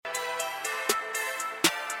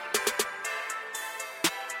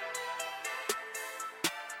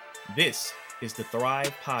This is the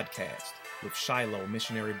Thrive Podcast with Shiloh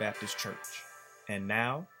Missionary Baptist Church. And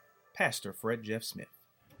now, Pastor Fred Jeff Smith.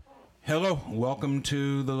 Hello, welcome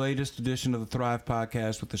to the latest edition of the Thrive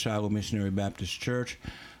Podcast with the Shiloh Missionary Baptist Church.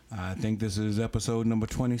 I think this is episode number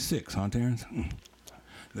 26, huh, Terrence?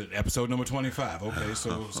 Episode number 25. Okay,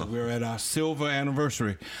 so we're at our silver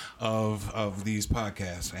anniversary of these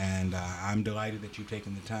podcasts, and I'm delighted that you've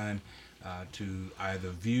taken the time to either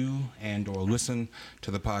view and or listen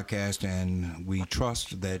to the podcast, and we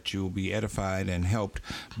trust that you'll be edified and helped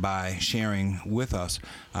by sharing with us.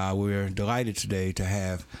 We're delighted today to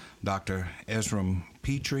have Dr. Esrom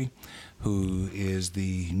Petrie, who is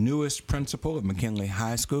the newest principal of McKinley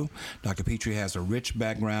High School. Dr. Petrie has a rich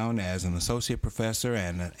background as an associate professor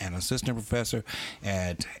and an assistant professor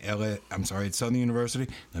at Southern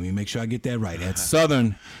University. Let me make sure I get that right. At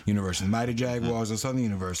Southern University, Mighty Jaguars of Southern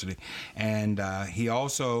University. And he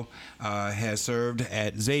also has served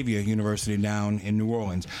at Xavier University down in New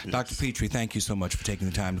Orleans. Yes. Dr. Petrie, thank you so much for taking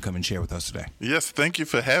the time to come and share with us today. Yes, thank you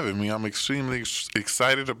for having me. I'm extremely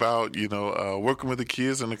excited about, working with the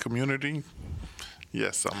kids in the community.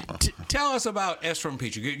 Yes, tell us about Esrom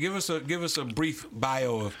Petrie. Give us a brief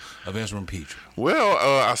bio of Esrom Petrie. Well,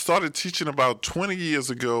 I started teaching about 20 years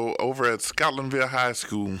ago over at Scotlandville High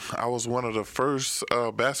School. I was one of the first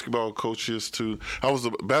basketball coaches I was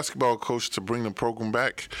a basketball coach to bring the program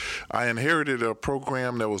back. I inherited a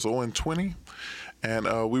program that was 0-20. And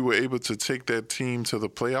we were able to take that team to the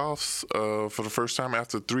playoffs for the first time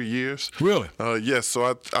after 3 years. Really? Yes. So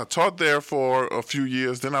I taught there for a few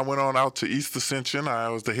years. Then I went on out to East Ascension. I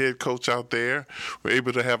was the head coach out there. We were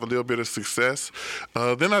able to have a little bit of success.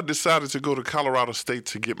 Then I decided to go to Colorado State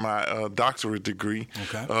to get my doctorate degree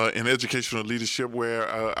in educational leadership, where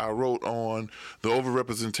I wrote on the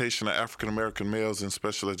overrepresentation of African-American males in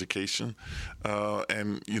special education.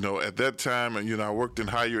 And, at that time, I worked in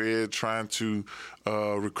higher ed trying to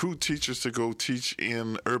recruit teachers to go teach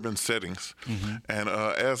in urban settings. Mm-hmm. And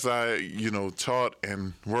as I, taught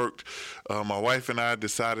and worked, my wife and I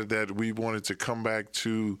decided that we wanted to come back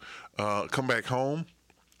home.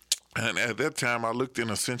 And at that time, I looked in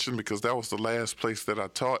Ascension because that was the last place that I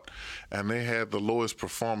taught, and they had the lowest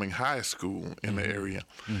performing high school in the area.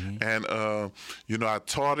 Mm-hmm. And, I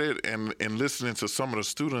taught it, and listening to some of the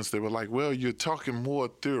students, they were like, well, you're talking more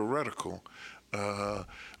theoretical.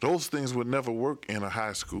 Those things would never work in a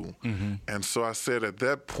high school. Mm-hmm. And so I said at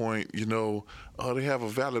that point, they have a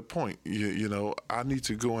valid point. I need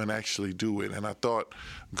to go and actually do it. And I thought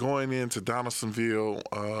going into Donaldsonville,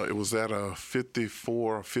 it was at a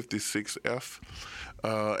 54, 56F.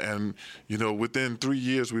 And, within 3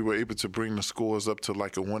 years, we were able to bring the scores up to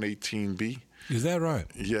like a 118B. Is that right?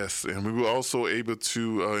 Yes, and we were also able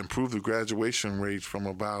to improve the graduation rate from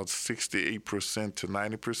about 68% to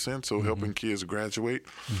 90%, so helping kids graduate.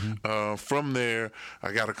 Mm-hmm. From there,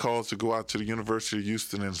 I got a call to go out to the University of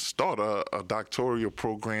Houston and start a doctoral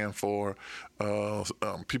program for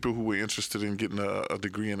people who were interested in getting a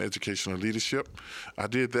degree in educational leadership. I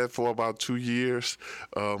did that for about 2 years.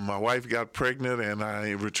 My wife got pregnant, and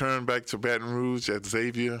I returned back to Baton Rouge at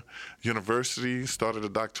Xavier University, started a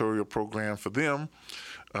doctoral program for them,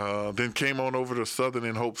 then came on over to Southern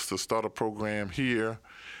in hopes to start a program here.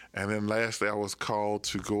 And then lastly, I was called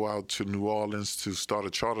to go out to New Orleans to start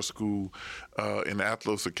a charter school in the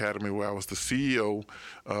Athlos Academy, where I was the CEO,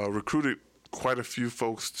 recruited quite a few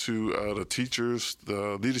folks to the teachers,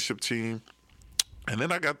 the leadership team. And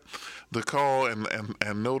then I got the call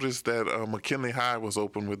and noticed that McKinley High was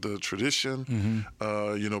open with the tradition,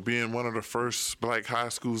 being one of the first black high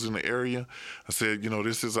schools in the area. I said,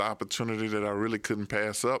 this is an opportunity that I really couldn't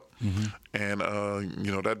pass up. Mm-hmm.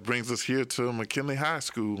 And, that brings us here to McKinley High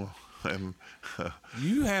School. And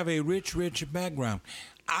you have a rich background.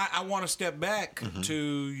 I want to step back to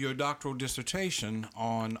your doctoral dissertation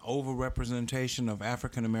on overrepresentation of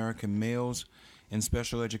African-American males in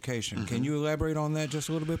special education. Mm-hmm. Can you elaborate on that just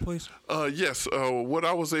a little bit, please? Yes. What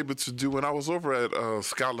I was able to do when I was over at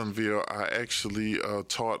Scotlandville, I actually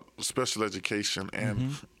taught special education.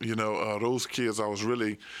 And, those kids I was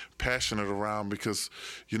really passionate around because,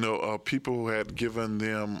 people who had given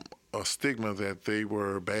them a stigma that they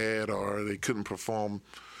were bad or they couldn't perform,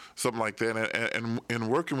 something like that. And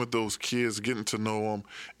working with those kids, getting to know them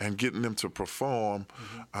and getting them to perform,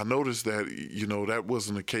 I noticed that, that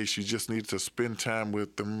wasn't the case. You just needed to spend time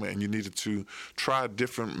with them, and you needed to try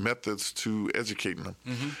different methods to educate them.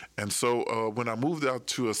 Mm-hmm. And so when I moved out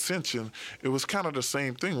to Ascension, it was kind of the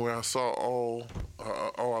same thing, where I saw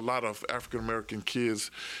a lot of African-American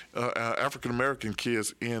kids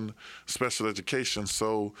in special education.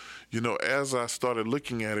 So, as I started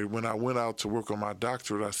looking at it, when I went out to work on my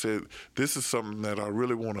doctorate, I said, this is something that I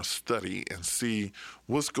really want to study and see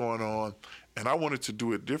what's going on. And I wanted to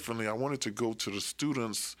do it differently. I wanted to go to the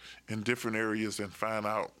students in different areas and find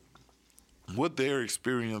out what their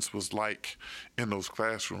experience was like in those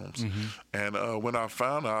classrooms. And when I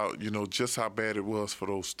found out, just how bad it was for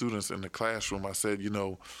those students in the classroom, I said,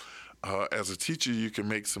 as a teacher, you can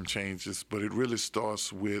make some changes, but it really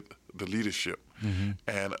starts with the leadership.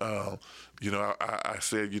 And, I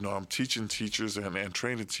said, I'm teaching teachers and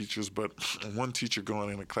training teachers, but one teacher going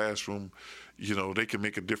in a classroom, they can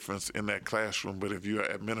make a difference in that classroom. But if you're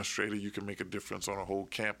an administrator, you can make a difference on a whole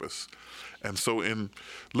campus. And so in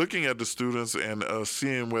looking at the students and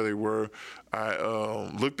seeing where they were, I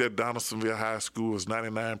looked at Donaldsonville High School as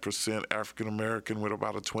 99% African-American with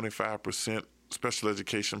about a 25% special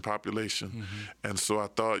education population. And so I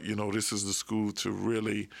thought, this is the school to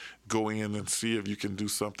really go in and see if you can do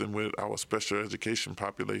something with our special education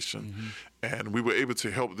population. And we were able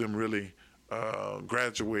to help them really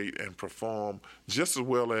graduate and perform just as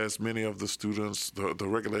well as many of the students, the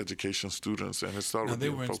regular education students. And it started. Now, they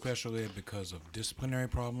were in special ed because of disciplinary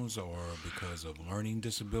problems or because of learning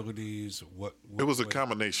disabilities? It was a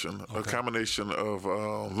combination, a combination of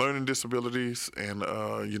learning disabilities and,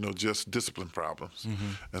 just discipline problems.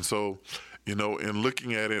 And so, in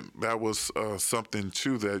looking at it, that was something,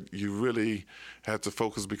 too, that you really had to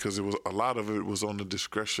focus because it was a lot of it was on the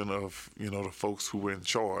discretion of, the folks who were in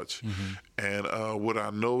charge. And what I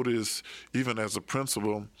noticed, even as a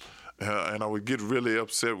principal, and I would get really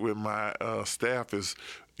upset with my staff is,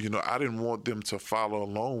 I didn't want them to follow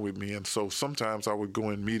along with me. And so sometimes I would go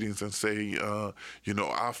in meetings and say,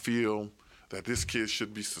 I feel that this kid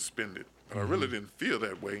should be suspended. But I really didn't feel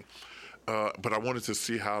that way. But I wanted to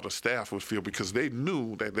see how the staff would feel because they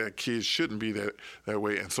knew that kid shouldn't be that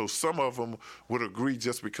way. And so some of them would agree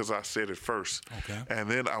just because I said it first. And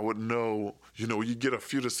then I would know, you get a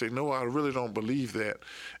few to say, no, I really don't believe that.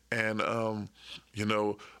 And,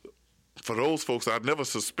 for those folks, I'd never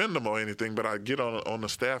suspend them or anything, but I'd get on the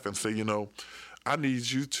staff and say, I need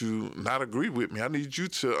you to not agree with me. I need you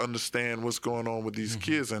to understand what's going on with these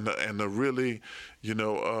kids and to really,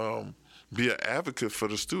 be an advocate for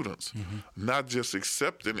the students, not just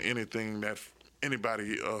accepting anything that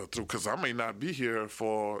anybody through, because I may not be here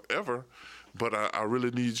forever, but I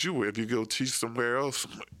really need you. If you go teach somewhere else,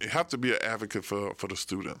 you have to be an advocate for the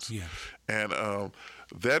students. And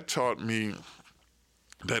that taught me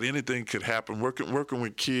that anything could happen. Working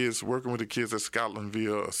with the kids at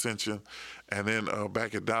Scotlandville, Ascension, and then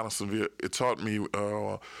back at Donaldsonville, it taught me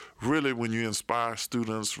really when you inspire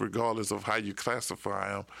students, regardless of how you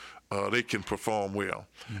classify them, they can perform well.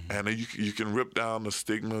 And you can rip down the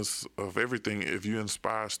stigmas of everything if you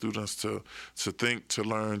inspire students to think, to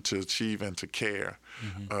learn, to achieve, and to care.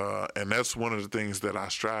 And that's one of the things that I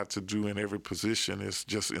strive to do in every position is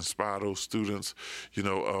just inspire those students,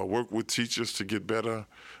 work with teachers to get better,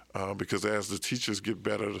 because as the teachers get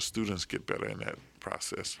better, the students get better in that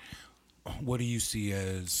process. What do you see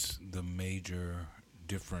as the major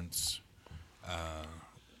difference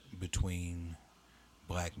between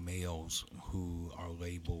black males who are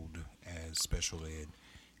labeled as special ed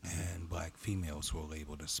and black females who are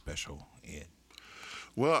labeled as special ed?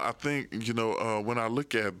 Well, I think, when I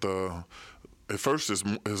look at at first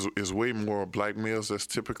is way more black males that's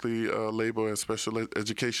typically labeled as special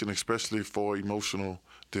education, especially for emotional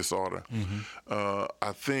disorder.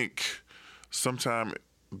 I think sometimes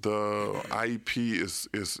the IEP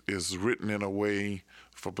is written in a way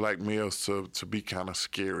for black males to be kind of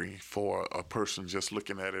scary for a person just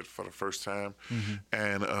looking at it for the first time.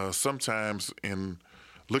 And sometimes in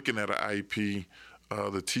looking at an IEP,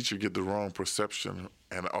 the teacher get the wrong perception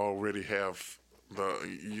and already have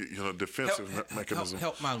the defensive mechanism.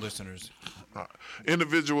 Help my listeners.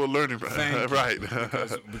 Individual learning, right?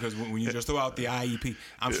 because when you just throw out the IEP,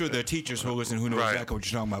 I'm sure there are teachers who listen who know exactly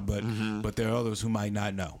what you're talking about, but there are others who might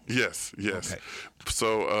not know. Yes. Okay.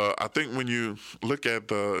 So I think when you look at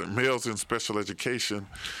the males in special education,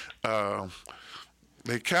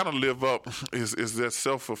 they kind of live up is that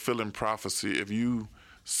self-fulfilling prophecy. If you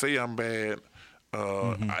say I'm bad,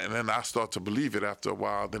 and then I start to believe it after a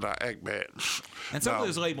while, then I act bad. And some of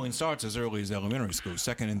this labeling starts as early as elementary school,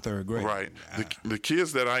 second and third grade. Right. The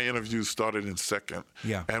kids that I interviewed started in second.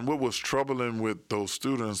 And what was troubling with those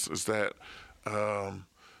students is that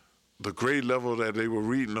the grade level that they were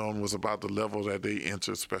reading on was about the level that they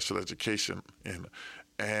entered special education in.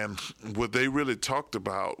 And what they really talked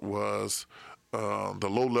about was the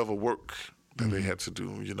low-level work that they had to do,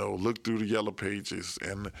 look through the yellow pages.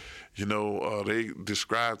 And, they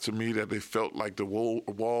described to me that they felt like the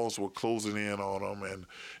walls were closing in on them. And,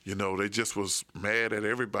 they just was mad at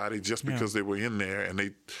everybody just because they were in there. And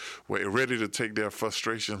they were ready to take their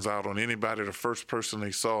frustrations out on anybody, the first person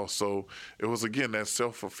they saw. So it was, again, that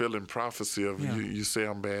self-fulfilling prophecy of you say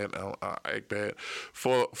I'm bad, I act bad.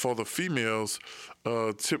 For the females,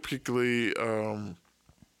 typically...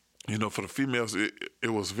 for the females, it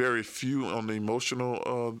was very few on the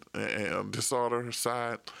emotional disorder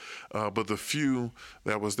side, but the few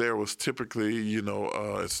that was there was typically,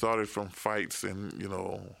 it started from fights and,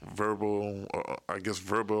 verbal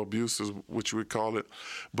abuse is what you would call it.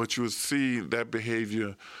 But you would see that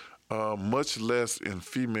behavior much less in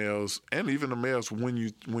females and even the males when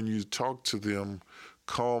you talk to them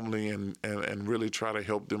calmly and really try to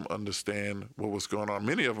help them understand what was going on.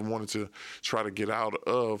 Many of them wanted to try to get out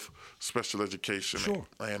of special education. Sure.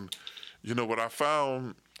 And what I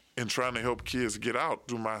found in trying to help kids get out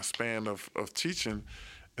through my span of teaching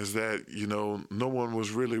is that, no one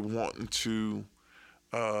was really wanting to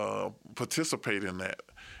participate in that.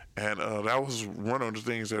 And that was one of the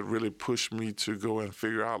things that really pushed me to go and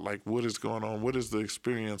figure out, like, what is going on? What is the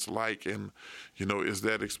experience like? And, is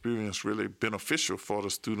that experience really beneficial for the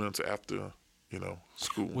students after,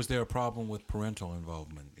 school? Was there a problem with parental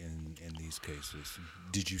involvement in these cases?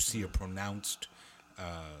 Did you see a pronounced,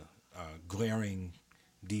 glaring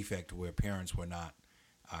defect where parents were not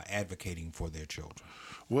advocating for their children?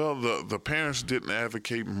 Well, the parents didn't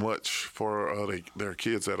advocate much for their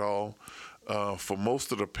kids at all. For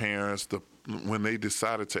most of the parents, when they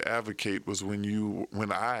decided to advocate was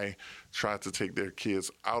when I tried to take their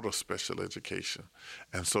kids out of special education.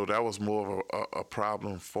 And so that was more of a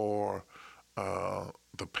problem for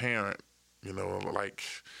the parent, like,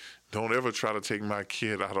 don't ever try to take my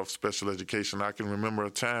kid out of special education. I can remember a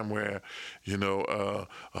time where, a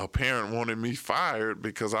parent wanted me fired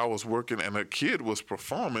because I was working and a kid was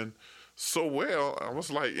performing so well. I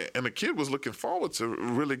was like, and the kid was looking forward to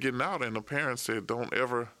really getting out, and the parents said, don't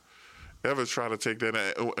ever try to take that.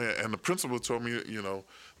 And the principal told me,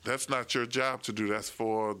 that's not your job to do. That's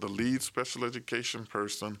for the lead special education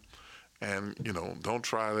person, and, don't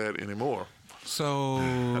try that anymore. So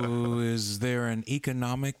is there an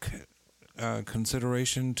economic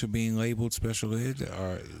consideration to being labeled special ed?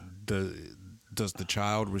 Or does the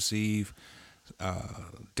child receive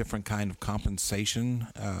different kind of compensation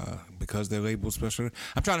because they're labeled special ed?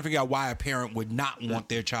 I'm trying to figure out why a parent would not want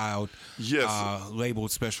their child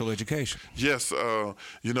labeled special education. Yes,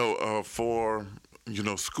 for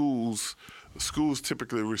schools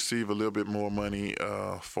typically receive a little bit more money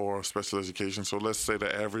for special education. So let's say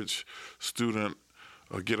the average student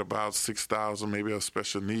get about $6,000. Maybe a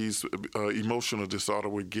special needs emotional disorder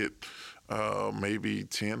would get maybe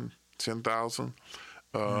 $10,000.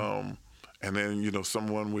 And then,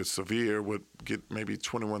 someone with severe would get maybe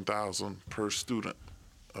 $21,000 per student.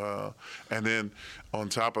 And then on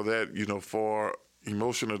top of that, for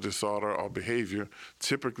emotional disorder or behavior,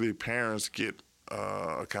 typically parents get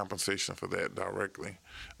a compensation for that directly.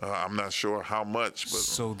 I'm not sure how much. But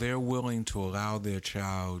so they're willing to allow their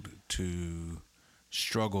child to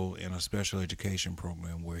struggle in a special education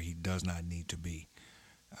program where he does not need to be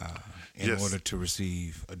in order to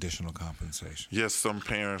receive additional compensation. Yes, some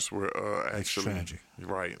parents were actually... That's tragic.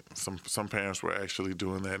 Right. Some parents were actually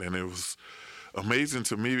doing that, and it was amazing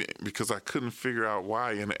to me because I couldn't figure out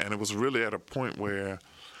why, and it was really at a point where...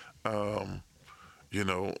 the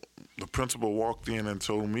principal walked in and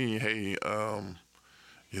told me, hey,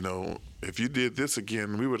 if you did this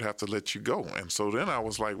again, we would have to let you go. And so then I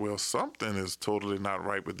was like, well, something is totally not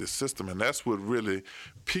right with this system. And that's what really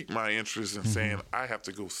piqued my interest in saying, I have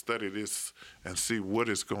to go study this and see what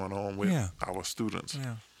is going on with our students.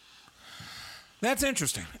 Yeah. That's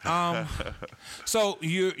interesting. So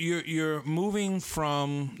you're moving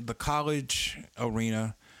from the college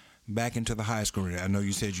arena back into the high school arena. I know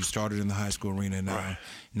you said you started in the high school arena.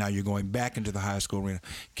 Now you're going back into the high school arena.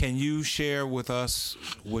 Can you share with us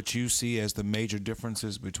what you see as the major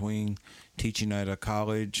differences between teaching at a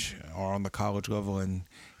college or on the college level and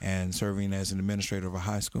serving as an administrator of a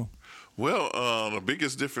high school? Well, the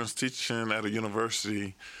biggest difference teaching at a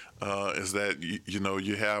university is that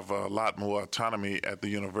you have a lot more autonomy at the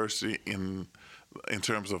university in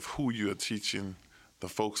terms of who you are teaching. The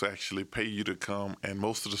folks actually pay you to come, and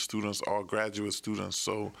most of the students are graduate students,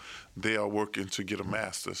 so they are working to get a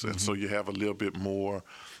master's, and so you have a little bit more,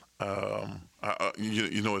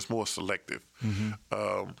 it's more selective.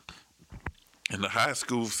 In the high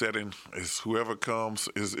school setting, is whoever comes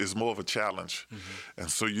is more of a challenge, and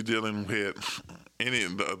so you're dealing with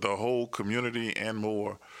the whole community and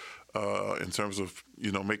more. in terms of,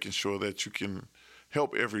 making sure that you can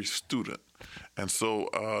help every student. And so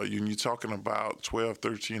when you're talking about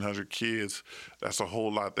 1,300 kids, that's a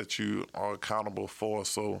whole lot that you are accountable for.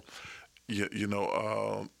 So,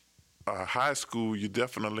 high school, you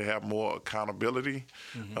definitely have more accountability.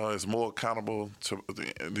 It's more accountable to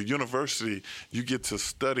the university. You get to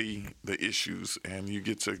study the issues, and you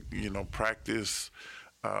get to, practice.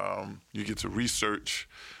 You get to research,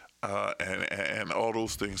 and all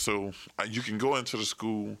those things. So you can go into the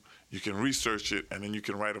school, you can research it, and then you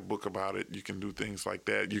can write a book about it. You can do things like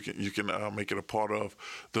that. You can make it a part of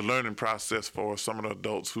the learning process for some of the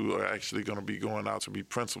adults who are actually going to be going out to be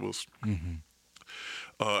principals.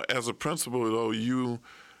 As a principal, though, you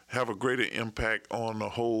have a greater impact on the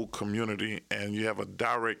whole community, and you have a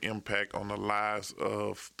direct impact on the lives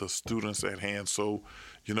of the students at hand. So,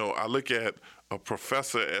 I look at a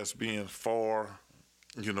professor as being far,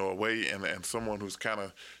 away, and someone who's kind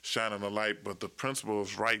of shining a light, but the principal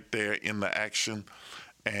is right there in the action.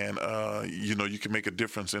 And, you can make a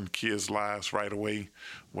difference in kids' lives right away,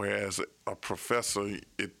 whereas a professor,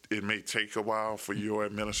 it may take a while for your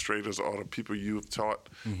administrators or the people you've taught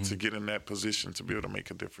to get in that position to be able to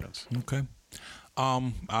make a difference. Okay.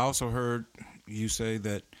 I also heard you say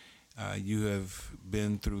that you have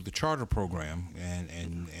been through the charter program,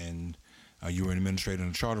 and you were an administrator in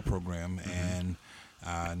the charter program, and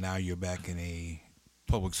now you're back in a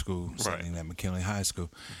public school setting at McKinley High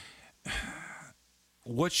School.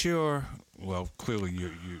 What's your, clearly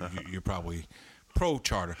you're probably pro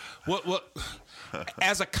charter. What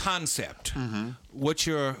as a concept, what's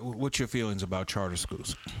your feelings about charter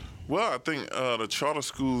schools? Well, I think the charter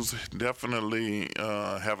schools definitely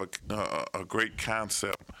have a great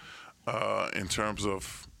concept in terms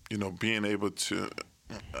of being able to.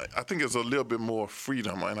 I think there's a little bit more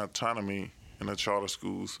freedom and autonomy in the charter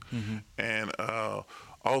schools, and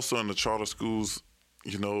also in the charter schools,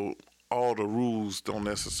 all the rules don't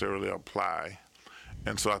necessarily apply.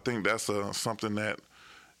 And so I think that's something that,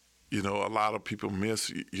 a lot of people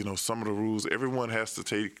miss. Some of the rules, everyone has to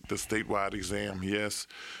take the statewide exam, yes,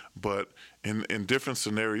 but in different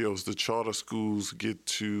scenarios, the charter schools get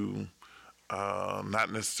to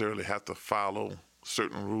not necessarily have to follow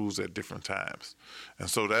certain rules at different times. And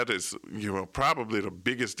so that is, probably the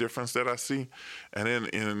biggest difference that I see. And then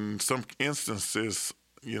in some instances,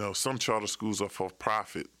 some charter schools are for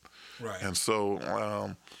profit. Right. And so,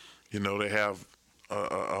 they have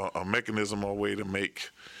a mechanism or a way to make,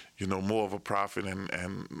 more of a profit, and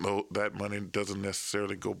that money doesn't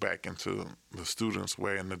necessarily go back into the students,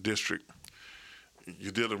 where in the district,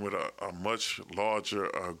 you're dealing with a much larger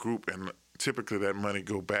group, and typically that money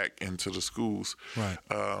go back into the schools. Right.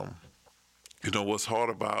 What's hard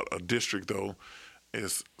about a district, though,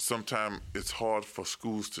 is sometimes it's hard for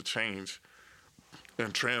schools to change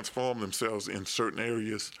and transform themselves in certain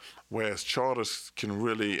areas, whereas charters can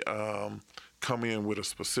really come in with a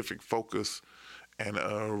specific focus and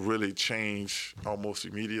really change almost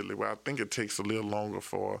immediately. Well, I think it takes a little longer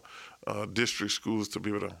for district schools to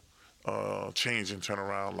be able to change and turn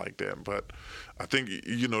around like that. But I think,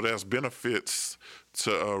 there's benefits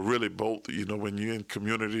to really both, when you're in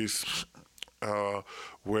communities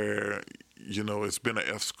where, it's been an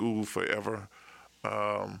F school forever.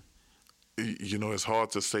 It's hard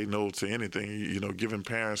to say no to anything. Giving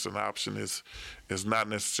parents an option is not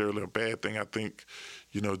necessarily a bad thing. I think,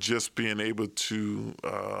 just being able to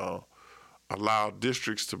allow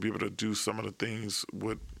districts to be able to do some of the things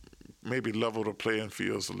would maybe level the playing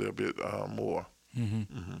fields a little bit more.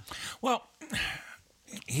 Well,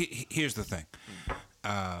 here's the thing.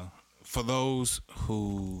 For those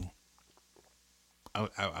who,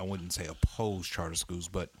 I wouldn't say oppose charter schools,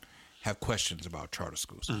 but have questions about charter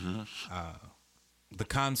schools. The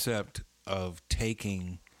concept of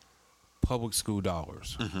taking public school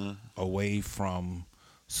dollars away from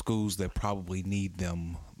schools that probably need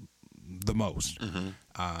them the most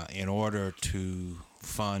in order to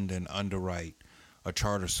fund and underwrite a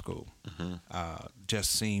charter school just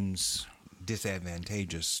seems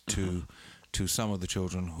disadvantageous to some of the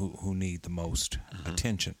children who need the most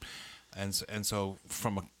attention. And so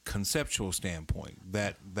from a conceptual standpoint,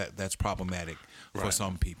 that's problematic for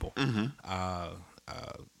some people.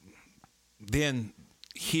 Then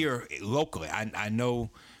here locally, I know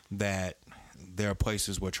that there are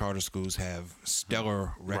places where charter schools have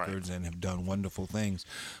stellar records and have done wonderful things.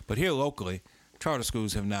 But here locally, charter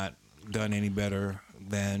schools have not done any better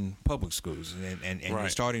than public schools. And you're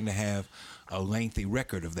starting to have a lengthy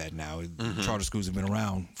record of that now. Charter schools have been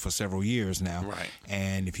around for several years now.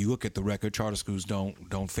 And if you look at the record, charter schools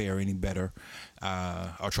don't fare any better.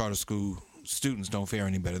 Our charter school students don't fare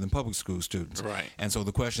any better than public school students. Right. And so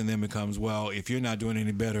the question then becomes, well, if you're not doing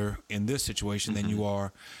any better in this situation than you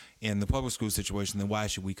are in the public school situation, then why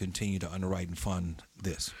should we continue to underwrite and fund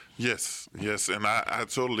this? Yes, and I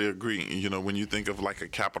totally agree. You know, when you think of like a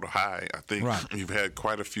Capitol High, I think you've had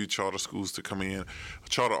quite a few charter schools to come in,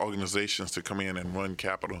 charter organizations to come in and run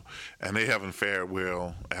Capitol, and they haven't fared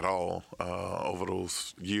well at all over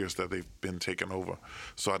those years that they've been taken over.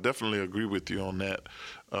 So I definitely agree with you on that.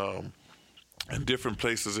 In different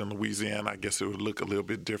places in Louisiana, I guess it would look a little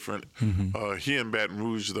bit different. Here in Baton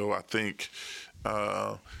Rouge, though, I think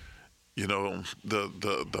you know,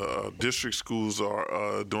 the district schools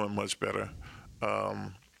are doing much better.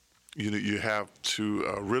 You have to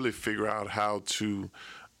really figure out how to,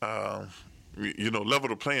 level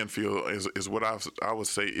the playing field is what I would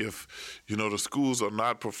say. If, you know, the schools are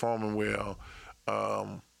not performing well,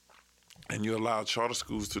 and you allow charter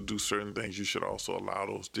schools to do certain things, you should also allow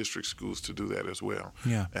those district schools to do that as well.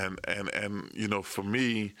 Yeah. And you know, for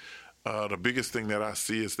me, the biggest thing that I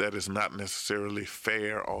see is that it's not necessarily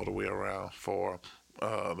fair all the way around for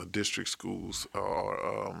the district schools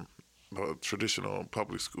or traditional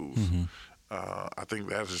public schools. I think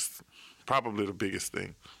that is probably the biggest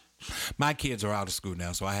thing. My kids are out of school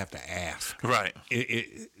now, so I have to ask. Right.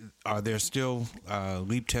 Are there still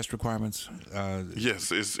LEAP test requirements?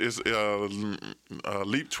 Yes, it's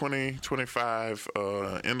LEAP 2025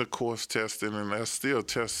 in the course testing, and there's still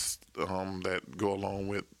tests that go along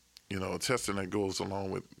with, you know, testing that goes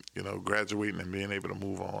along with, you know, graduating and being able to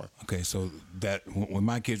move on. Okay, so that when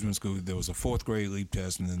my kids were in school, there was a 4th grade LEAP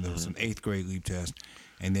test, and then there was an 8th grade LEAP test,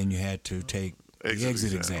 and then you had to take the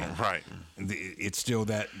exit exam. Right. It's still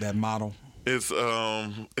that model? It's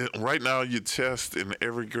right now you test in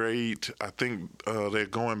every grade. I think they're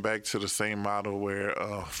going back to the same model where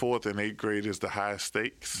 4th and 8th grade is the highest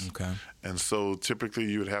stakes. Okay. And so typically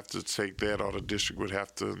you would have to take that, or the district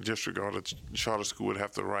or the charter school would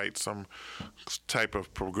have to write some type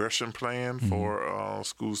of progression plan for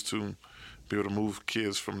schools to be able to move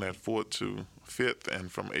kids from that 4th to 5th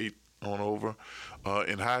and from 8th on over.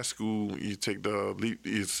 In high school, you take the LEAP,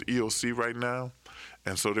 it's EOC right now.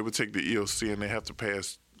 And so they would take the EOC, and they have to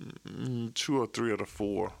pass 2 or 3 of the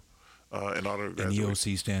 4 in order to graduate. And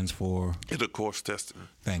EOC stands for? The course testing.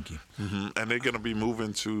 Thank you. And they're going to be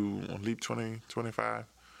moving to LEAP 2025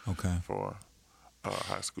 for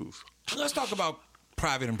high schools. Let's talk about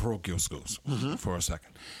private and parochial schools for a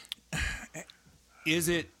second. Is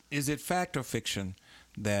it fact or fiction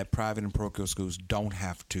that private and parochial schools don't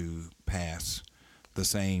have to pass the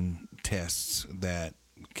same tests that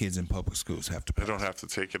kids in public schools have to pass? They don't have to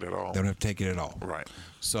take it at all. They don't have to take it at all. Right.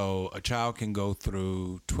 So a child can go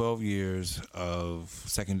through 12 years of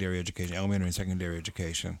secondary education, elementary and secondary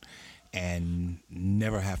education, and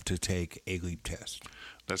never have to take a LEAP test.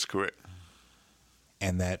 That's correct.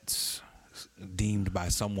 And that's deemed by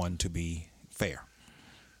someone to be fair.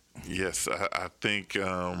 Yes, I think,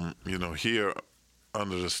 here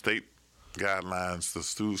under the state guidelines,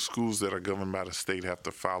 the schools that are governed by the state have to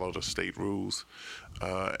follow the state rules,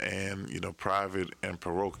 and private and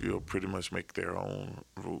parochial pretty much make their own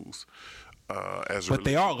rules. But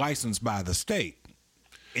they are licensed by the state.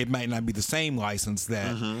 It might not be the same license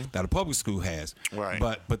that a public school has, right?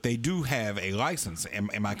 But they do have a license.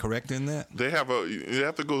 Am I correct in that? They have you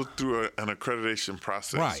have to go through an accreditation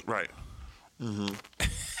process, right?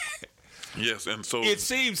 Yes, and so it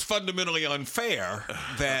seems fundamentally unfair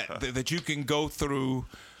that you can go through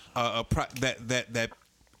that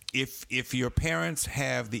if your parents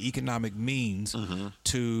have the economic means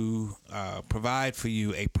to provide for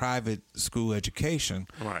you a private school education,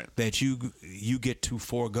 right, that you get to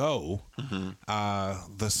forego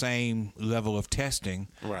the same level of testing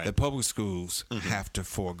that public schools have to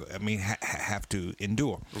forego. I mean, have to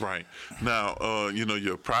endure. Right. Now,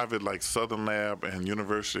 your private like Southern Lab and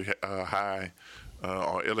University High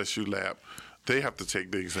or LSU Lab, they have to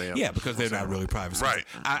take the exam. Yeah, because they're not really private schools. Right.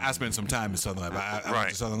 I spent some time in Southern Lab. I went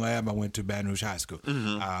to Southern Lab. I went to Baton Rouge High School.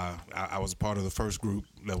 I was a part of the first group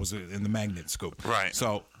that was in the magnet school. Right.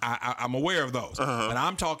 So I'm aware of those. But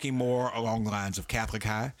I'm talking more along the lines of Catholic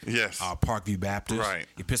High, yes, Parkview Baptist, right,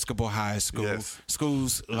 Episcopal High School, yes,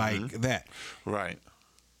 schools like that. Right.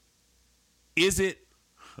 Is it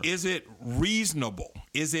reasonable?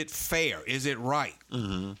 Is it fair? Is it right?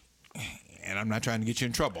 And I'm not trying to get you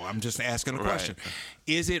in trouble. I'm just asking a question.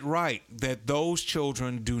 Is it right that those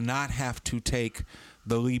children do not have to take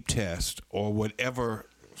the LEAP test or whatever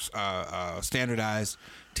standardized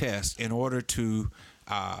test in order to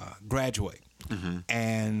graduate?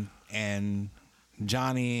 And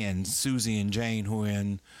Johnny and Susie and Jane, who are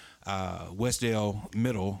in Westdale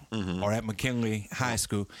Middle or at McKinley High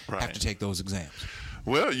School have to take those exams?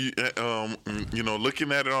 Well,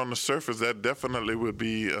 looking at it on the surface, that definitely would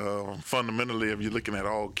be fundamentally, if you're looking at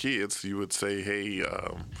all kids, you would say, hey,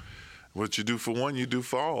 what you do for one, you do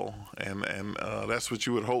for all. And that's what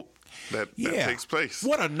you would hope that takes place.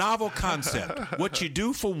 What a novel concept. What you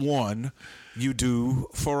do for one, you do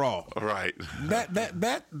for all. Right.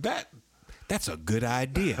 That's a good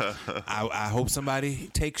idea. I hope somebody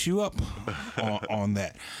takes you up on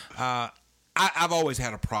that. I've always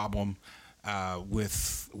had a problem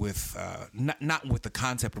with not with the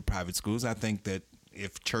concept of private schools. I think that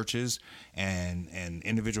if churches and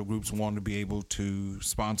individual groups want to be able to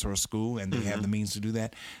sponsor a school and they have the means to do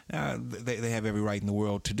that, they have every right in the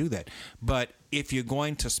world to do that. But if you're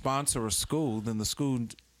going to sponsor a school, then the school,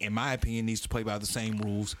 in my opinion, needs to play by the same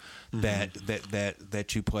rules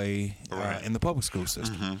that you play in the public school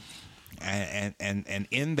system. And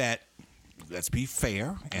in that, let's be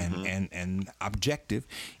fair and objective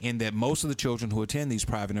in that most of the children who attend these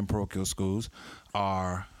private and parochial schools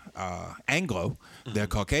are Anglo, they're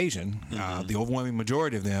Caucasian. The overwhelming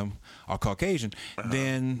majority of them are Caucasian.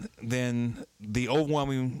 Then the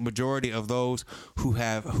overwhelming majority of those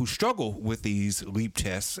who struggle with these LEAP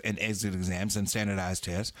tests and exit exams and standardized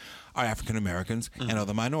tests are African Americans and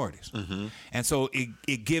other minorities. And so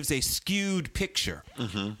it gives a skewed picture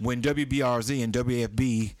when WBRZ and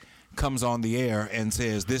WFB comes on the air and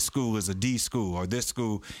says this school is a D school or this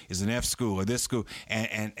school is an F school or this school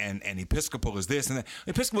and Episcopal is this and that.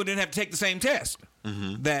 Episcopal didn't have to take the same test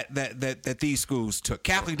that these schools took.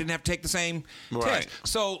 Catholic didn't have to take the same test.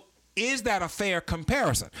 So is that a fair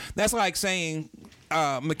comparison? That's like saying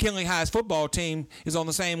McKinley High's football team is on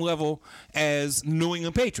the same level as New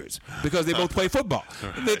England Patriots because they both play football.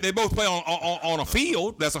 They both play on a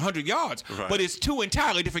field that's 100 yards, but it's two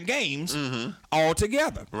entirely different games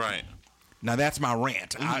altogether. Right. Now that's my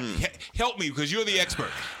rant. Help me because you're the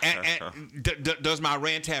expert. And does my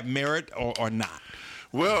rant have merit or not?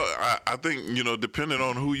 Well, I think, depending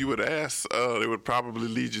on who you would ask, it would probably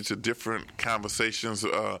lead you to different conversations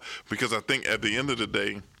because I think at the end of the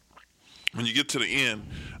day, when you get to the end,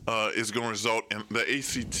 it's going to result in the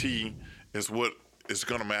ACT is what is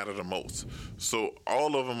going to matter the most. So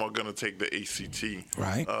all of them are going to take the ACT.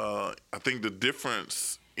 Right. I think the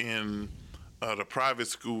difference in the private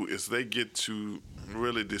school is they get to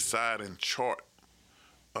really decide and chart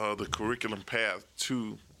the curriculum path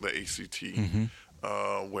to the ACT.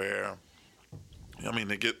 Where,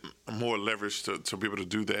 they get more leverage to be able to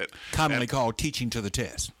do that. Commonly called teaching to the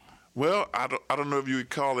test. Well, I don't know if you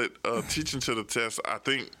would call it teaching to the test. I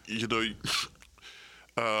think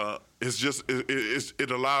it's just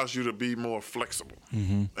it allows you to be more flexible,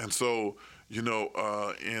 and so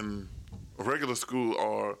in regular school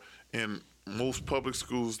or in most public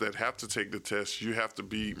schools that have to take the test, you have to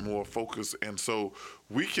be more focused, and so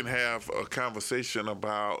we can have a conversation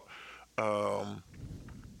about.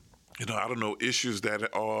 Issues that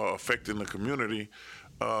are affecting the community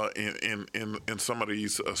in some of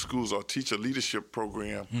these schools, or teach a leadership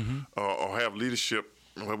program, or have leadership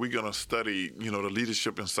where we're going to study, the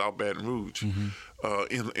leadership in South Baton Rouge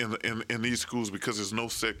in these schools, because there's no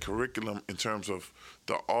set curriculum in terms of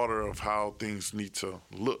the order of how things need to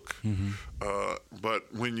look.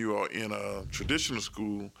 But when you are in a traditional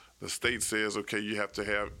school, the state says, okay, you have to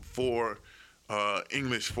have 4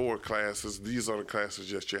 English 4 classes. These are the classes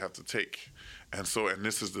that you have to take. And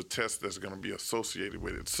this is the test that's going to be associated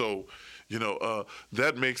with it. So,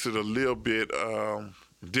 that makes it a little bit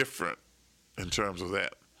different in terms of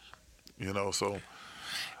that, so.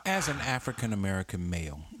 As an African-American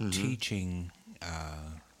male teaching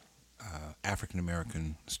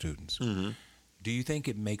African-American students, do you think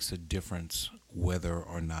it makes a difference whether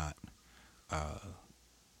or not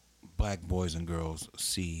black boys and girls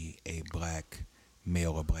see a black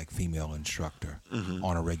male or black female instructor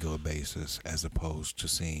on a regular basis as opposed to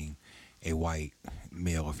seeing a white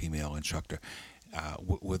male or female instructor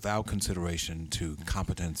without consideration to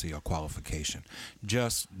competency or qualification?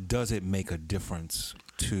 Just does it make a difference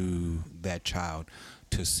to that child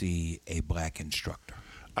to see a black instructor?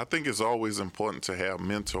 I think it's always important to have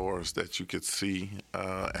mentors that you could see,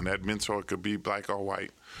 and that mentor could be black or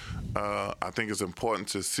white. I think it's important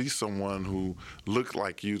to see someone who looked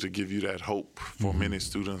like you to give you that hope for many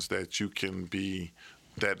students that you can be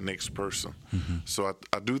that next person. So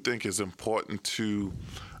I do think it's important to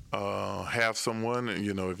have someone,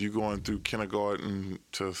 if you're going through kindergarten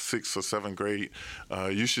to 6th or 7th grade,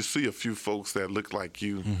 you should see a few folks that look like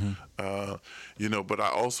you. But I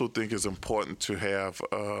also think it's important to have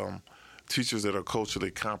teachers that are culturally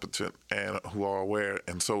competent and who are aware.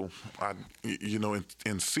 And so,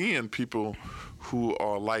 in seeing people who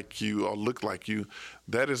are like you or look like you,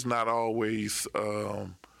 that is not always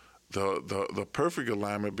the perfect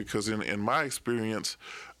alignment, because in my experience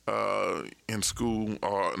in school,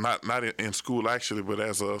 or not in school actually, but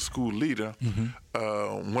as a school leader,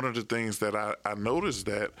 one of the things that I noticed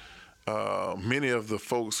that many of the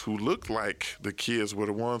folks who looked like the kids were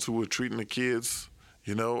the ones who were treating the kids,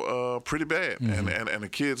 pretty bad, and the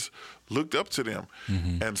kids looked up to them,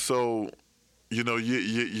 and so.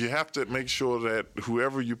 You have to make sure that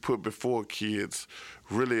whoever you put before kids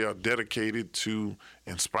really are dedicated to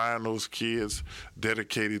inspiring those kids,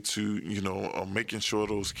 dedicated to, making sure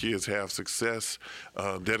those kids have success,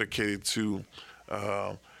 dedicated to,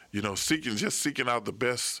 seeking out the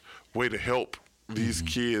best way to help these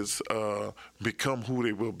kids become who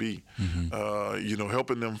they will be,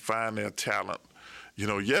 helping them find their talent.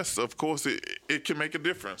 Yes, of course, it can make a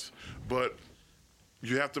difference, but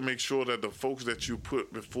you have to make sure that the folks that you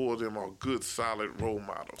put before them are good, solid role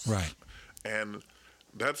models. Right. And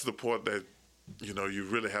that's the part that, you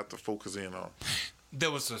really have to focus in on. There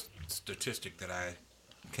was a statistic that I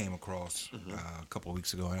came across a couple of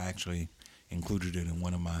weeks ago, and I actually included it in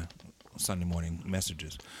one of my Sunday morning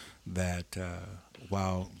messages, that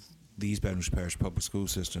while the East Baton Rouge Parish Public School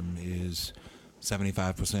System is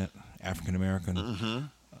 75% African American,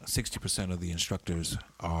 60% of the instructors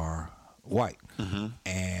are white,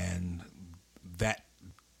 and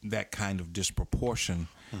that kind of disproportion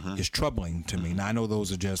is troubling to me. Now, I know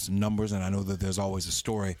those are just numbers, and I know that there's always a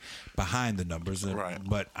story behind the numbers, right.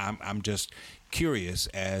 But I'm just curious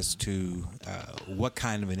as to what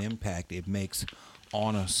kind of an impact it makes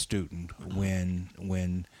on a student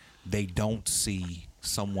when they don't see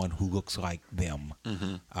someone who looks like them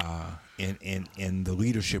in the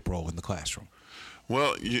leadership role in the classroom.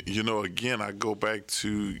 Well, again, I go back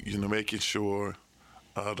to, making sure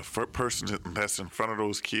the person that's in front of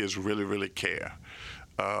those kids really, really care.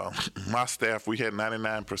 My staff, we had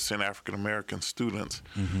 99% African-American students,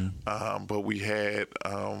 but we had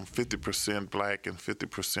 50% black and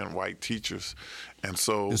 50% white teachers. And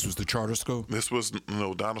so... This was the charter school? This was,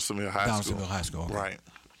 Donaldsonville High School. Donaldsonville High School. Okay. Right.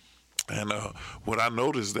 And what I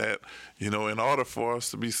noticed that, in order for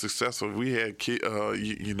us to be successful, we had,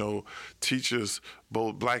 teachers,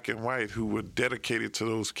 both black and white, who were dedicated to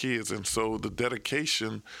those kids. And so the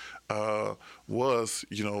dedication was,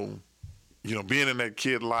 being in that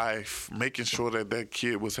kid life, making sure that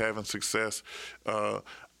kid was having success.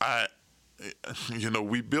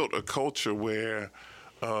 We built a culture where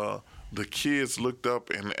the kids looked up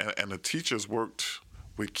and the teachers worked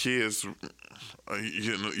with kids,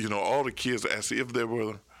 all the kids as if they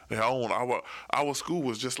were their own. Our school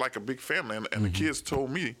was just like a big family, and the kids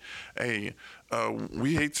told me, "Hey,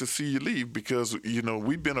 we hate to see you leave because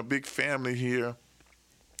we've been a big family here.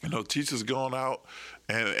 Teachers gone out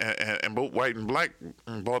and both white and black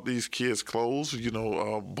bought these kids clothes,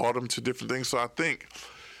 bought them to different things." So I think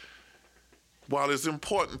while it's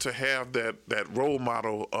important to have that role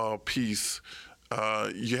model piece,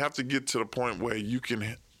 you have to get to the point where you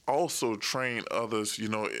can also train others.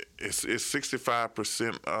 It's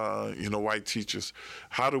 65% white teachers.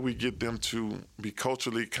 How do we get them to be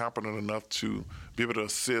culturally competent enough to be able to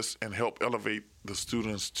assist and help elevate the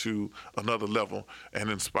students to another level and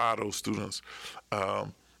inspire those students?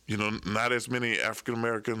 Not as many African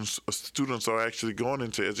American students are actually going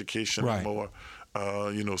into education anymore.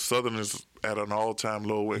 Southern is at an all-time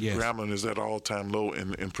low, and Grambling is at an all-time low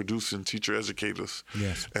in producing teacher educators.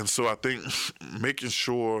 Yes. And so I think making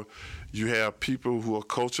sure you have people who are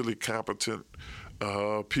culturally competent,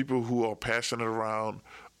 people who are passionate around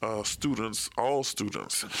students, all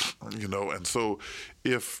students, and so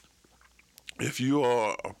if you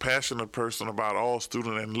are a passionate person about all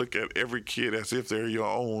students and look at every kid as if they're your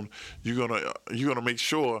own, you're gonna make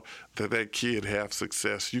sure that kid have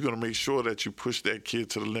success. You're gonna make sure that you push that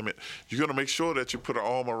kid to the limit. You're gonna make sure that you put an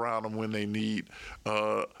arm around them when they need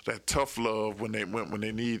that tough love, when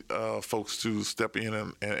they need folks to step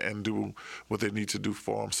in and do what they need to do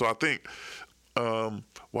for them. So I think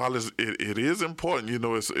while it is important,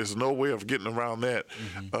 it's no way of getting around that.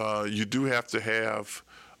 You do have to have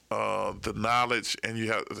the knowledge, and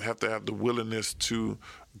you have to have the willingness to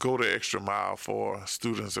go the extra mile for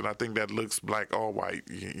students. And I think that looks black or white,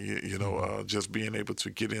 just being able to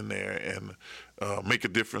get in there and make a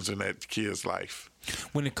difference in that kid's life.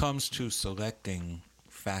 When it comes to selecting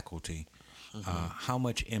faculty, how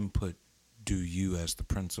much input do you as the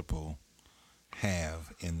principal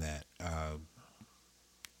have in that?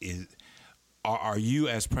 Are you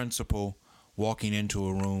as principal walking into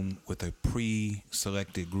a room with a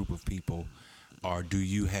pre-selected group of people, or do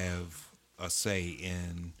you have a say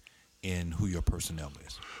in who your personnel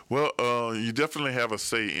is? Well, you definitely have a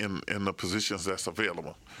say in the positions that's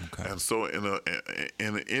available. Okay. And so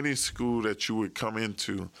in any school that you would come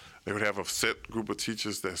into, they would have a set group of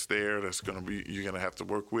teachers that's there that's going to be you're going to have to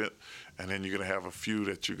work with, and then you're going to have a few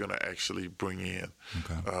that you're going to actually bring in.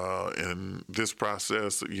 Okay. In this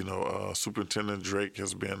process, Superintendent Drake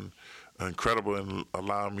has been incredible in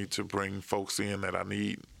allowing me to bring folks in that I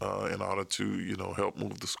need in order to, help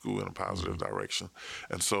move the school in a positive direction.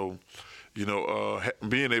 And so,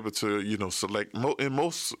 being able to, select, in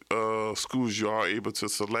most schools you are able to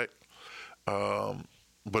select,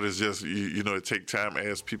 but it's just, it takes time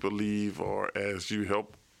as people leave or as you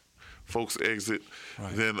help folks exit,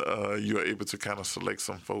 right. Then you're able to kind of select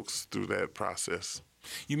some folks through that process.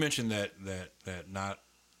 You mentioned that not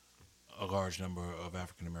a large number of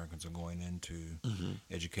African Americans are going into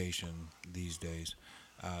education these days.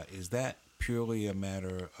 Is that purely a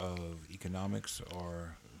matter of economics,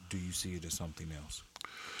 or do you see it as something else?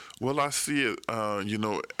 Well, I see it,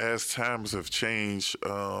 as times have changed,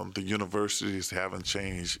 the universities haven't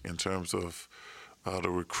changed in terms of the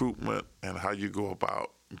recruitment and how you go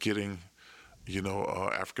about getting,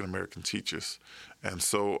 African American teachers. And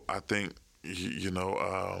so I think,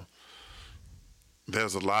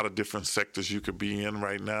 there's a lot of different sectors you could be in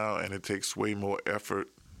right now, and it takes way more effort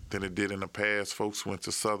than it did in the past. Folks went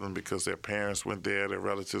to Southern because their parents went there, their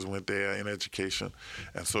relatives went there in education.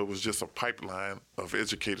 And so it was just a pipeline of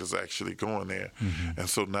educators actually going there. And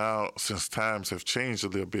so now, since times have changed a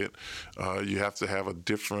little bit, you have to have a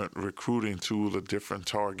different recruiting tool, a different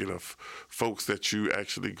target of folks that you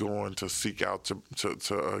actually going to seek out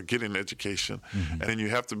to get in education. And then you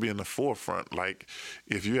have to be in the forefront. Like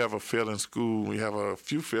if you have a failing school, we have a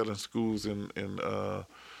few failing schools in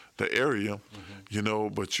the area,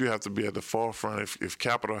 but you have to be at the forefront. If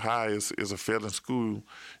Capitol High is a failing school,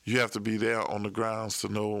 you have to be there on the grounds to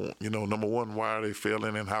know, number one, why are they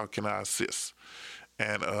failing and how can I assist?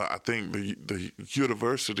 And I think the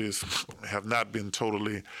universities have not been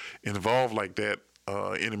totally involved like that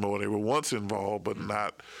anymore. They were once involved, but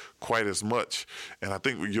not quite as much. And I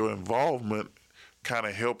think with your involvement kind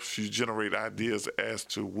of helps you generate ideas as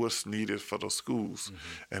to what's needed for the schools.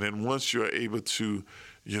 And then once you're able to,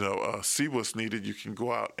 see what's needed, you can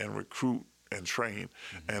go out and recruit and train.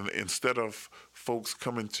 And instead of folks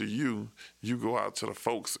coming to you, you go out to the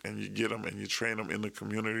folks and you get them and you train them in the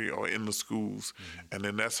community or in the schools. And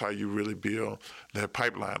then that's how you really build that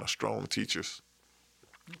pipeline of strong teachers.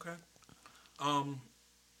 Okay.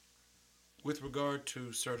 With regard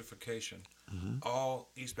to certification,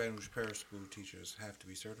 all East Baton Rouge Parish School teachers have to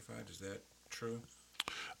be certified. Is that true?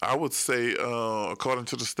 I would say, according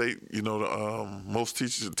to the state, most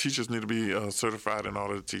teachers need to be certified in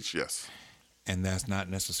order to teach, yes. And that's not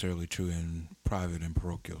necessarily true in private and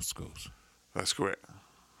parochial schools. That's correct.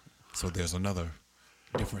 So there's another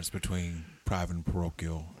difference between private and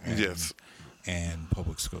parochial and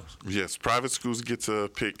public schools. Yes, private schools get to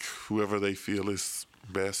pick whoever they feel is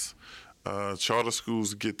best. Charter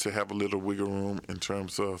schools get to have a little wiggle room in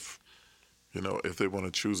terms of, if they want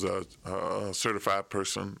to choose a certified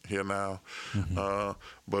person here now.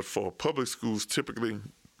 But for public schools, typically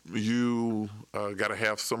you got to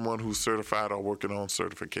have someone who's certified or working on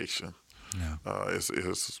certification.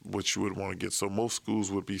 Is what you would want to get. So most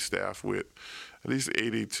schools would be staffed with at least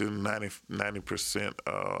 80 to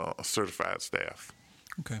 90% certified staff.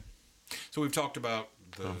 Okay. So we've talked about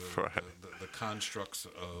the constructs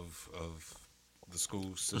of the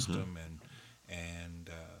school system and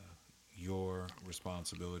your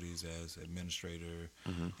responsibilities as administrator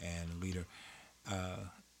and leader.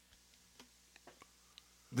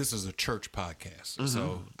 This is a church podcast,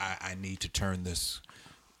 so I need to turn this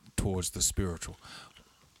towards the spiritual.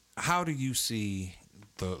 How do you see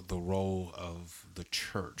the role of the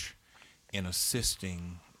church in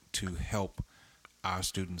assisting to help our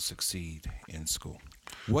students succeed in school?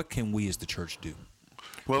 What can we as the church do?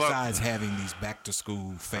 Besides having these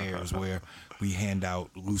back-to-school fairs where we hand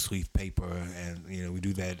out loose-leaf paper, and we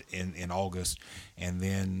do that in August, and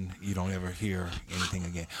then you don't ever hear anything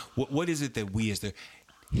again. What is it that we as the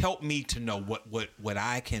help me to know what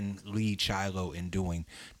I can lead Shiloh in doing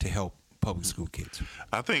to help public school kids?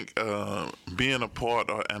 I think being a part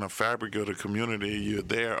and a fabric of the community, you're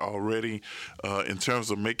there already in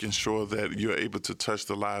terms of making sure that you're able to touch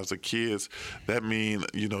the lives of kids. That means,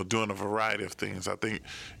 doing a variety of things. I think,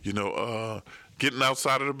 getting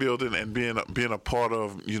outside of the building and being a part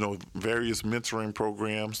of various mentoring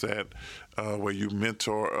programs that where you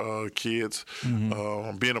mentor kids,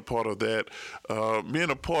 being a part of that, being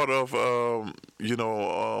a part of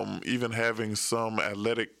even having some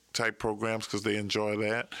athletic type programs because they enjoy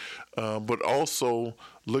that, but also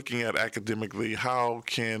looking at academically, how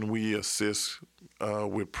can we assist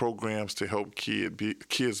with programs to help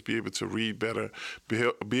kids be able to read better,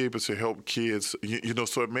 be able to help kids,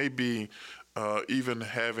 so it may be even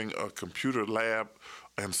having a computer lab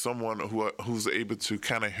and someone who's able to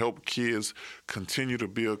kind of help kids continue to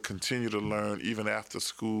build, continue to learn even after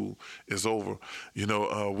school is over.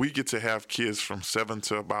 We get to have kids from 7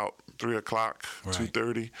 to about 3 o'clock, right.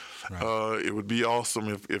 2:30. Right. It would be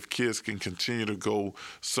awesome if kids can continue to go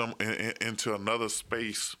into another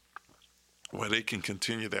space where they can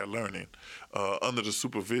continue their learning under the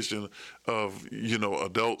supervision of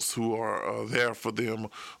adults who are there for them,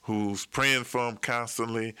 who's praying for them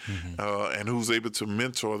constantly, and who's able to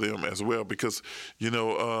mentor them as well. Because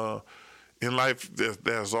in life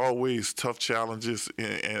there's always tough challenges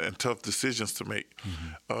and tough decisions to make.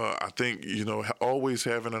 I think always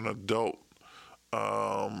having an adult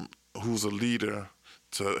who's a leader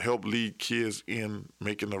to help lead kids in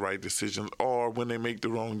making the right decisions, or when they make the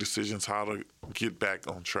wrong decisions, how to get back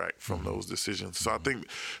on track from those decisions. So I think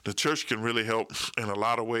the church can really help in a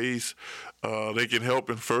lot of ways. They can help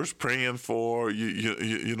in first praying for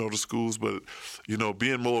the schools, but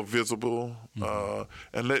being more visible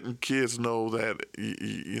and letting kids know that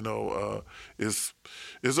it's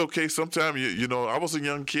okay. Sometimes I was a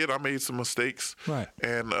young kid. I made some mistakes, right,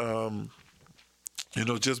 and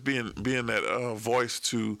just being that voice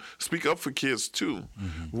to speak up for kids too,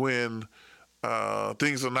 when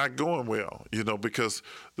things are not going well. Because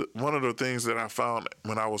one of the things that I found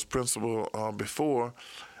when I was principal before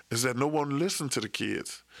is that no one listened to the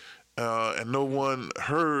kids, and no one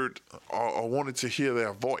heard or wanted to hear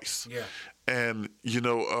their voice. Yeah. And,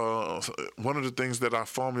 one of the things that I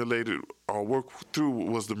formulated or worked through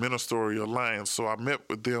was the Ministerial Alliance. So I met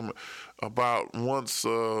with them about once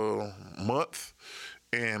a month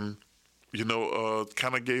and,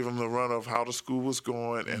 kind of gave them the run of how the school was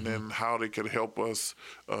going and then how they could help us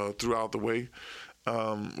throughout the way.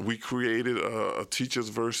 We created a teachers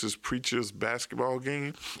versus preachers basketball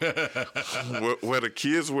game where the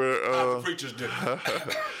kids were. The preachers did.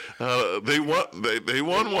 They won. They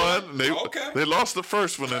won one. They lost the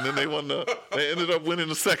first one, and then they ended up winning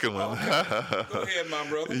the second one. Okay. Go ahead, my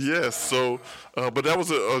brother. Yes. So, but that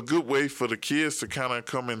was a good way for the kids to kind of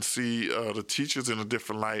come and see the teachers in a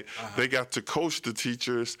different light. They got to coach the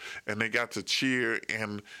teachers, and they got to cheer.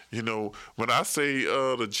 And when I say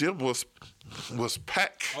the gym was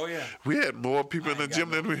packed. Oh yeah. We had more people in the gym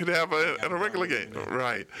than we'd have at a regular game.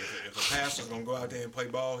 Right. If a pastor's gonna go out there and play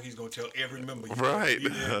ball, he's gonna tell every member right. Be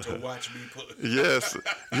there to watch me play. Yes.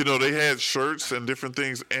 They had shirts and different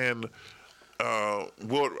things, and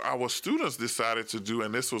what our students decided to do,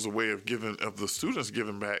 and this was a way of the students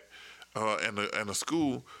giving back, and the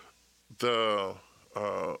school,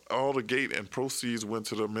 all the gate and proceeds went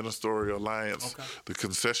to the Ministerial Alliance, the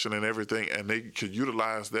concession and everything, and they could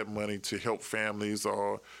utilize that money to help families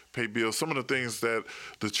or pay bills. Some of the things that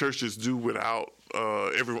the churches do without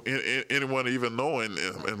anyone even knowing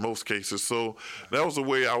in most cases. So that was the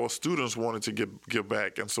way our students wanted to give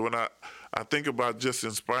back. And so when I think about just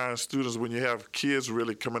inspiring students, when you have kids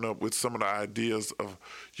really coming up with some of the ideas of,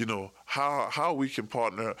 how we can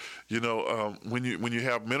partner, when you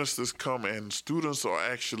have ministers come and students are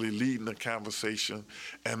actually leading the conversation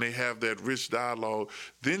and they have that rich dialogue,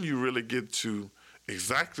 then you really get to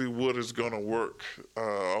exactly what is going to work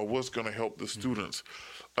or what's going to help the students.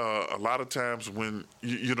 A lot of times when,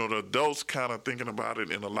 the adults kind of thinking about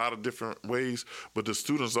it in a lot of different ways, but the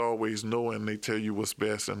students always know and they tell you what's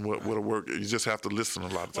best and what'll work. You just have to listen a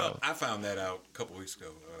lot of times. Well, I found that out a couple weeks ago.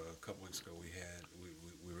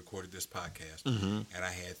 We recorded this podcast, and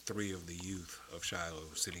I had 3 of the youth of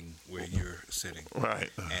Shiloh sitting where you're sitting. Right.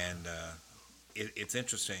 And it's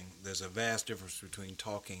interesting. There's a vast difference between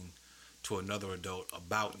talking to another adult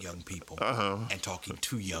about young people and talking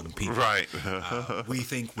to young people. Right. We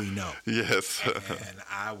think we know. Yes. And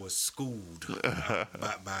I was schooled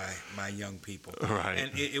by my young people. Right.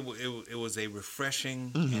 And it was a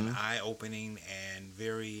refreshing and eye-opening and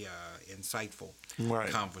very insightful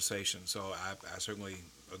conversation. So I certainly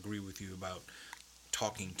agree with you about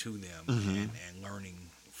talking to them and learning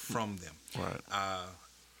from them. Right.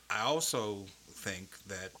 I also think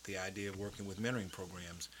that the idea of working with mentoring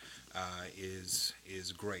programs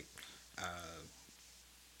is great.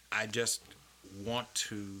 I just want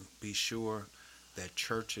to be sure that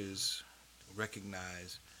churches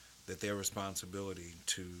recognize that their responsibility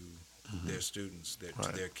to their students,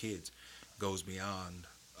 to their kids, goes beyond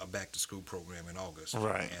a back-to-school program in August.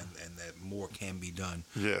 Right. And that more can be done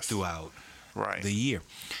Yes. throughout Right. the year.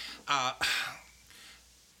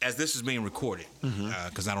 As this is being recorded,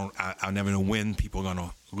 because I never know when people are going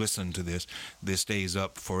to listen to this. This stays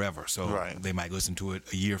up forever, so Right. they might listen to it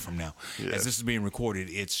a year from now. Yes. As this is being recorded,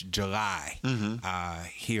 it's July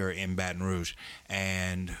here in Baton Rouge,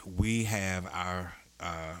 and we have our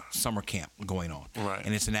summer camp going on. Right.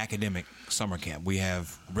 And it's an academic summer camp. We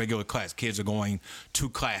have regular class. Kids are going to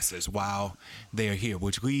classes while they are here,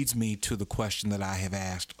 which leads me to the question that I have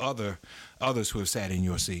asked others who have sat in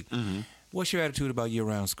your seat. What's your attitude about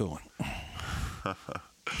year-round schooling?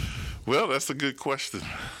 Well, that's a good question.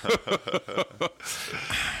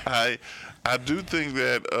 I do think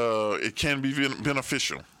that it can be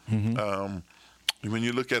beneficial. When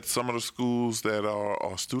you look at some of the schools that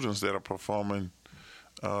are students that are performing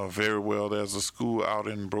very well, there's a school out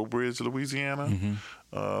in Breaux Bridge, Louisiana.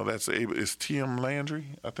 It's TM Landry,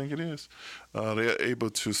 I think it is. They're able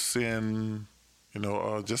to send,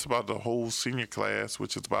 just about the whole senior class,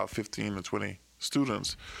 which is about 15 to 20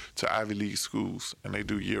 students, to Ivy League schools, and they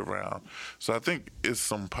do year-round. So I think it's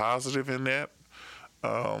some positive in that.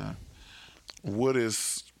 What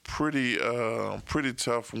is pretty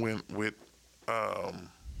tough with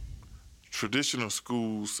traditional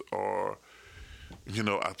schools are,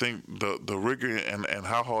 I think the rigor and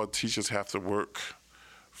how hard teachers have to work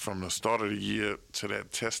from the start of the year to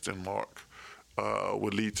that testing mark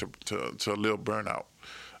would lead to a little burnout.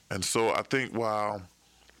 And so I think while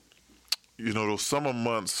those summer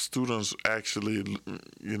months, students actually,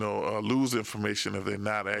 lose information if they're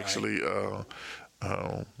not actually,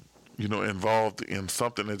 involved in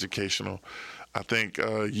something educational. I think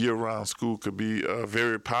year-round school could be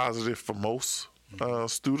very positive for most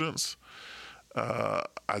students.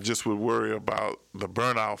 I just would worry about the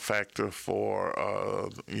burnout factor for,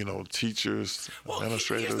 teachers,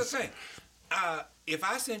 administrators. Here's the thing. If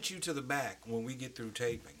I sent you to the back when we get through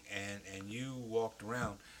taping and you walked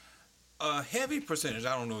around, a heavy percentage,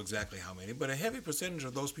 I don't know exactly how many, but a heavy percentage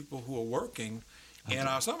of those people who are working in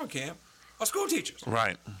our summer camp are school teachers.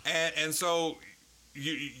 Right. And so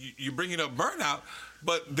you're bringing up burnout,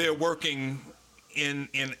 but they're working in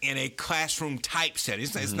a classroom type setting.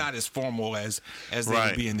 It's not as formal as they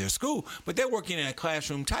would be in their school, but they're working in a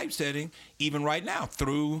classroom type setting even right now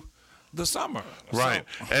through the summer. Right.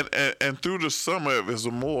 So, and through the summer, if it's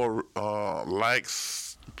a more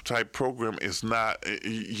type program, it's not,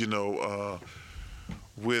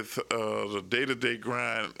 with the day-to-day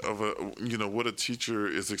grind of what a teacher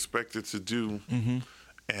is expected to do,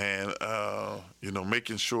 and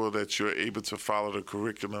making sure that you're able to follow the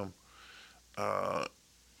curriculum.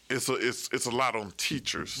 It's a lot on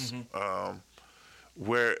teachers,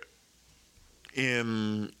 where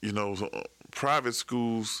in private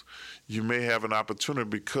schools you may have an opportunity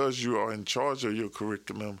because you are in charge of your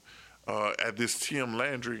curriculum. At this TM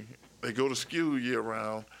Landry, they go to school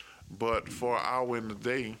year-round, but for an hour in the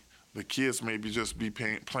day, the kids maybe just be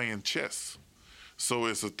playing chess. So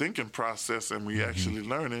it's a thinking process, and we actually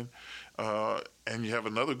learning. And you have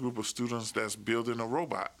another group of students that's building a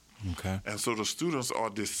robot. Okay. And so the students are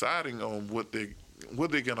deciding on what they're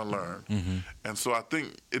going to learn. And so I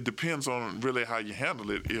think it depends on really how you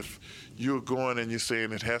handle it. If you're going and you're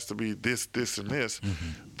saying it has to be this, this, and this,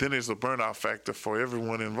 then there's a burnout factor for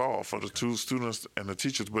everyone involved, for the two students and the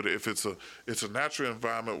teachers. But if it's a natural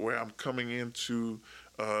environment where I'm coming into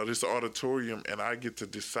this auditorium and I get to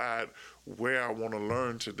decide where I want to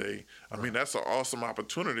learn today, I mean, that's an awesome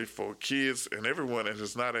opportunity for kids and everyone, and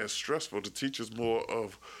it's not as stressful. The teacher's more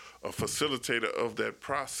of a facilitator of that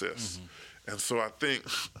process. And so I think,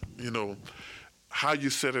 how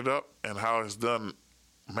you set it up and how it's done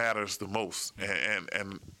matters the most.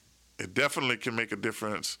 And it definitely can make a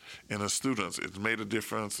difference in the students. It's made a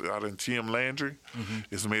difference out in TM Landry.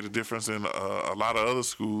 It's made a difference in a lot of other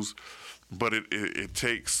schools. But it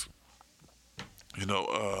takes,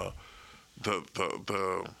 the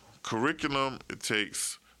curriculum. It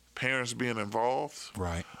takes parents being involved.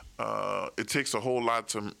 Right. It takes a whole lot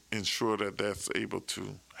to ensure that that's able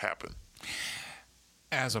to happen.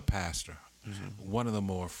 As a pastor, one of the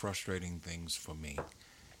more frustrating things for me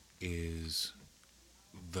is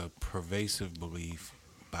the pervasive belief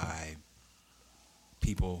by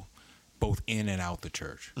people both in and out the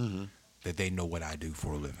church that they know what I do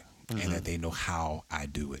for a living and that they know how I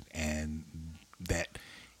do it, and that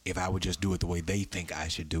if I would just do it the way they think I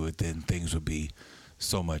should do it, then things would be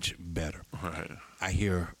so much better. Right. I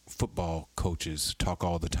hear football coaches talk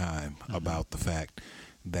all the time about the fact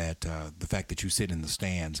that the fact that you sit in the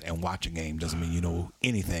stands and watch a game doesn't mean you know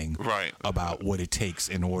anything about what it takes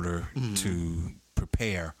in order to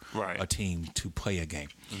prepare a team to play a game.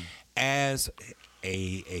 As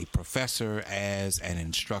a professor, as an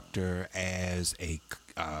instructor, as a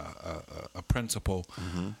principal,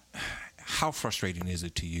 how frustrating is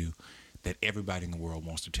it to you that everybody in the world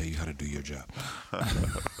wants to tell you how to do your job?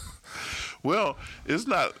 Well, it's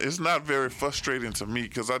not very frustrating to me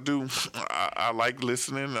because I like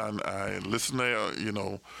listening. I listen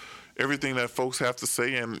to everything that folks have to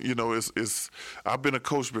say, and I've been a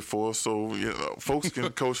coach before, so folks can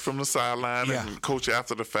coach from the sideline and coach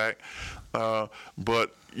after the fact.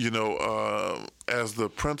 But as the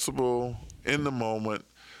principal in the moment,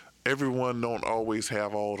 everyone don't always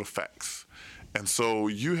have all the facts, and so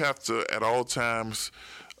you have to at all times.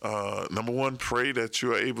 Number one, pray that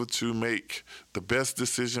you are able to make the best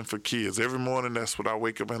decision for kids. Every morning, that's what I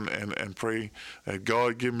wake up and pray that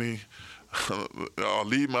God give me, or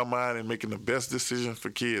lead my mind in making the best decision for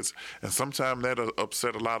kids. And sometimes that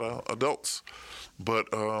upset a lot of adults.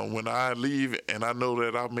 But when I leave and I know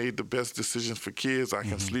that I've made the best decisions for kids, I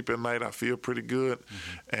can sleep at night. I feel pretty good.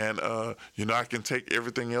 And, I can take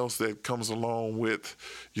everything else that comes along with,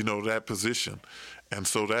 that position. And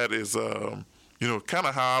so that is... kind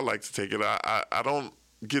of how I like to take it. I don't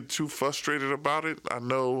get too frustrated about it. I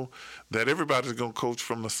know that everybody's going to coach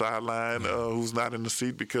from the sideline who's not in the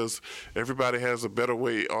seat because everybody has a better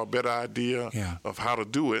way or a better idea of how to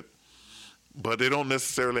do it, but they don't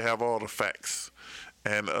necessarily have all the facts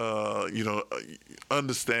and,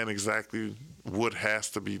 understand exactly what has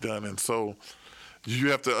to be done. And so you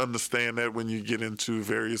have to understand that when you get into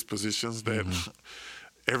various positions that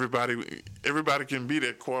everybody can be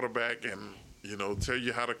that quarterback and, tell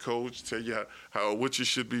you how to coach, tell you how what you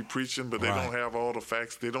should be preaching, but they don't have all the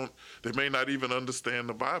facts. They may not even understand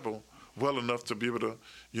the Bible well enough to be able to,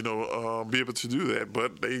 be able to do that.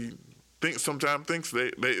 But they sometimes think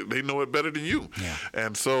they know it better than you. Yeah.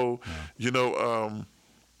 And so, I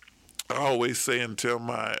always say and tell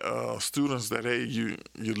my students that, hey, you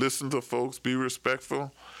listen to folks, be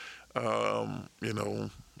respectful,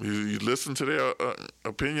 You listen to their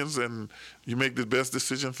opinions, and you make the best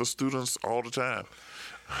decision for students all the time.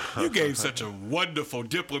 You gave such a wonderful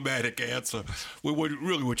diplomatic answer. Well,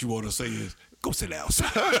 what you want to say is, go sit down.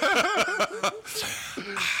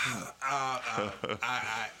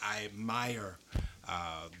 I admire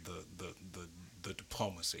the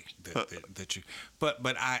diplomacy that you. But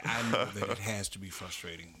I know that it has to be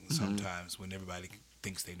frustrating sometimes when everybody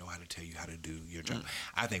thinks they know how to tell you how to do your job.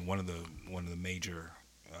 I think one of the major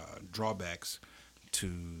drawbacks to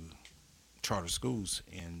charter schools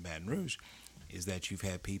in Baton Rouge is that you've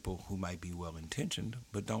had people who might be well-intentioned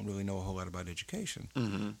but don't really know a whole lot about education,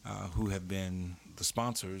 who have been the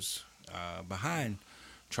sponsors behind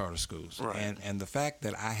charter schools. Right. And the fact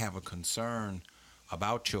that I have a concern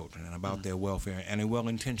about children and about their welfare and a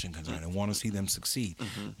well-intentioned concern and want to see them succeed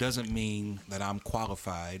doesn't mean that I'm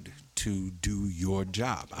qualified to do your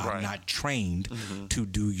job. I'm not trained to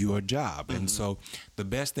do your job. And so the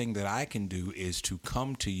best thing that I can do is to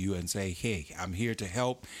come to you and say, hey, I'm here to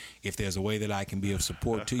help if there's a way that I can be of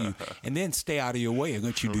support to you, and then stay out of your way and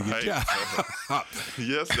let you do your job.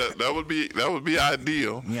 Yes, that would be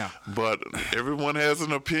ideal. Yeah. But everyone has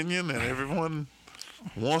an opinion and everyone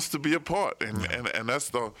wants to be a part, and that's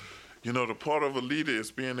the part of a leader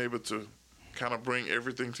is being able to kind of bring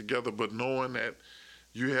everything together, but knowing that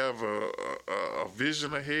you have a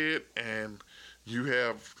vision ahead and you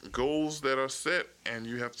have goals that are set and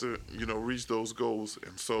you have to reach those goals.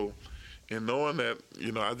 And so in knowing that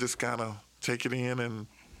I just kind of take it in and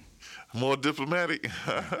more diplomatic.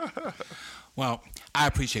 Well, I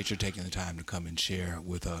appreciate your taking the time to come and share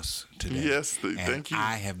with us today. Yes, thank you.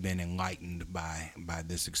 I have been enlightened by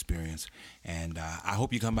this experience, and I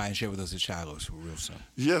hope you come by and share with us at Shiloh's real soon.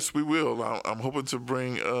 Yes, we will. I'm hoping to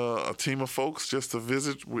bring a team of folks just to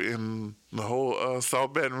visit in the whole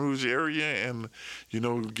South Baton Rouge area and,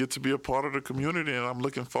 get to be a part of the community, and I'm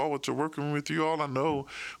looking forward to working with you all. I know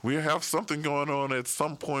we have something going on at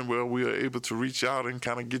some point where we are able to reach out and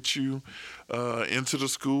kind of get you into the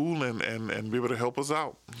school and be able to help us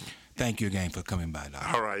out. Thank you again for coming by,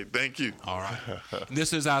 Doc. All right. Thank you. All right.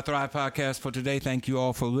 This is our Thrive Podcast for today. Thank you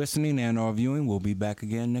all for listening and or viewing. We'll be back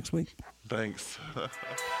again next week. Thanks.